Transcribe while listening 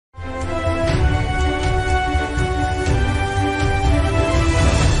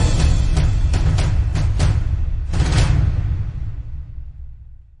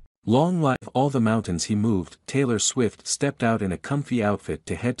Long live all the mountains he moved. Taylor Swift stepped out in a comfy outfit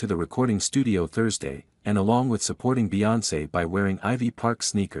to head to the recording studio Thursday, and along with supporting Beyoncé by wearing Ivy Park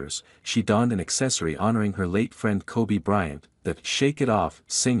sneakers, she donned an accessory honoring her late friend Kobe Bryant. The "Shake It Off"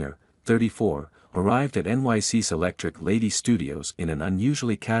 singer, 34, arrived at NYC's Electric Lady Studios in an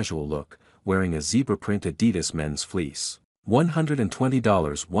unusually casual look, wearing a zebra-print Adidas men's fleece.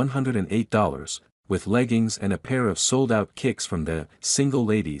 $120, $108, with leggings and a pair of sold-out kicks from the Single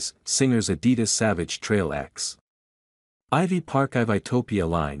Ladies singer's Adidas Savage Trail X. Ivy Park Ivitopia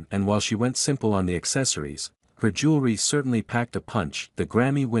line, and while she went simple on the accessories, her jewelry certainly packed a punch. The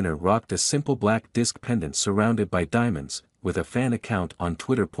Grammy winner rocked a simple black disc pendant surrounded by diamonds, with a fan account on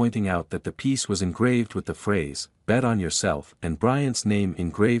Twitter pointing out that the piece was engraved with the phrase, "Bet on yourself," and Bryant's name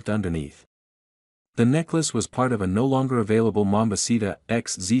engraved underneath. The necklace was part of a no longer available Mambacita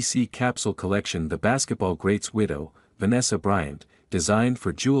XZC capsule collection the basketball great's widow, Vanessa Bryant, designed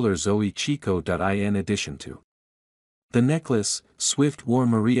for jeweler Zoe Chico. In addition to the necklace, Swift wore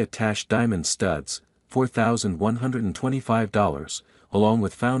Maria Tash diamond studs, $4,125, along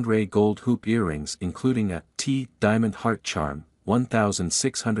with Foundry gold hoop earrings including a T diamond heart charm,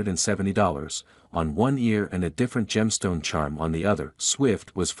 $1,670, on one ear and a different gemstone charm on the other.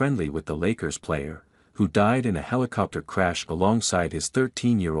 Swift was friendly with the Lakers player, who died in a helicopter crash alongside his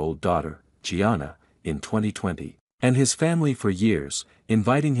 13-year-old daughter, Gianna, in 2020, and his family for years,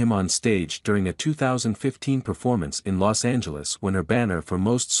 inviting him on stage during a 2015 performance in Los Angeles when her banner for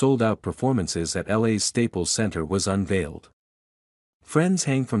most sold-out performances at LA's Staples Center was unveiled. Friends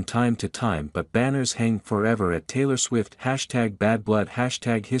hang from time to time, but banners hang forever at Taylor Swift. #BadBlood,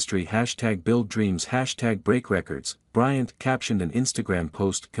 #History, #BuildDreams, #BreakRecords. Bryant captioned an Instagram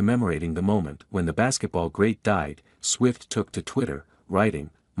post commemorating the moment when the basketball great died. Swift took to Twitter, writing,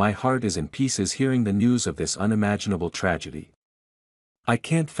 "My heart is in pieces hearing the news of this unimaginable tragedy. I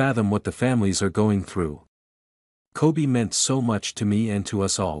can't fathom what the families are going through. Kobe meant so much to me and to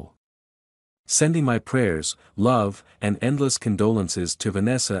us all. Sending my prayers, love, and endless condolences to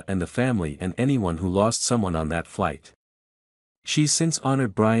Vanessa and the family and anyone who lost someone on that flight." She's since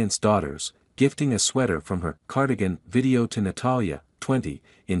honored Bryant's daughters, gifting a sweater from her cardigan video to Natalia, 20,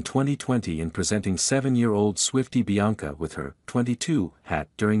 in 2020 and presenting 7-year-old Swiftie Bianca with her 22 hat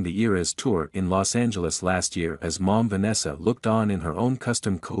during the Eras tour in Los Angeles last year as mom Vanessa looked on in her own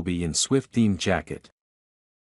custom Kobe and Swift-themed jacket.